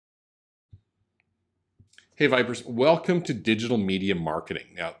Hey Vipers, welcome to digital media marketing.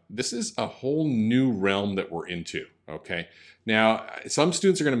 Now, this is a whole new realm that we're into, okay? Now, some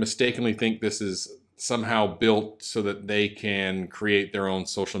students are going to mistakenly think this is somehow built so that they can create their own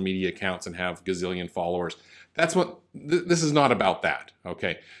social media accounts and have gazillion followers. This is not about that,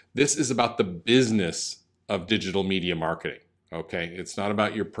 okay? This is about the business of digital media marketing, okay? It's not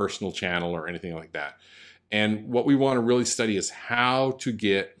about your personal channel or anything like that. And what we want to really study is how to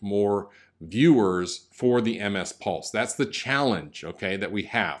get more viewers for the MS Pulse. That's the challenge, okay, that we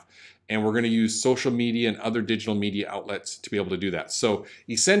have. And we're going to use social media and other digital media outlets to be able to do that. So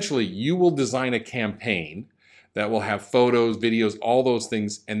essentially, you will design a campaign that will have photos, videos, all those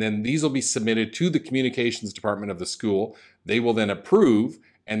things, and then these will be submitted to the communications department of the school. They will then approve,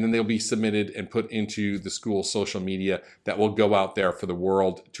 and then they'll be submitted and put into the school social media that will go out there for the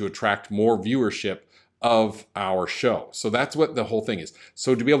world to attract more viewership of our show. So that's what the whole thing is.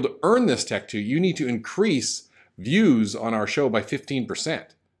 So to be able to earn this Tech 2, you need to increase views on our show by 15%.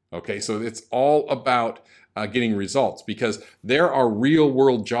 Okay, so it's all about getting results because there are real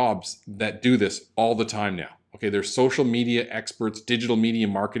world jobs that do this all the time now. Okay, there's social media experts, digital media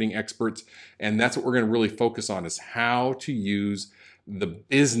marketing experts, and that's what we're going to really focus on is how to use the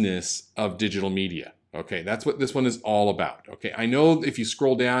business of digital media. Okay, that's what this one is all about. Okay, I know if you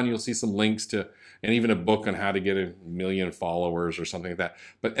scroll down, you'll see some links to, and even a book on how to get 1 million followers or something like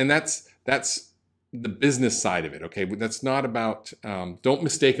that. And that's the business side of it. Okay, but that's not about. Don't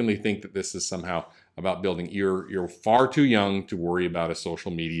mistakenly think that this is somehow about building. You're far too young to worry about a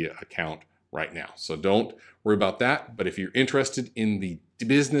social media account right now. So don't worry about that. But if you're interested in the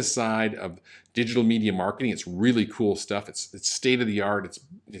business side of digital media marketing, it's really cool stuff. It's state of the art.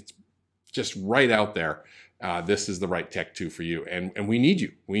 It's just right out there. This is the right Tech 2 for you. And we need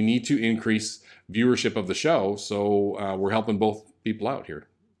you. We need to increase viewership of the show. So we're helping both people out here.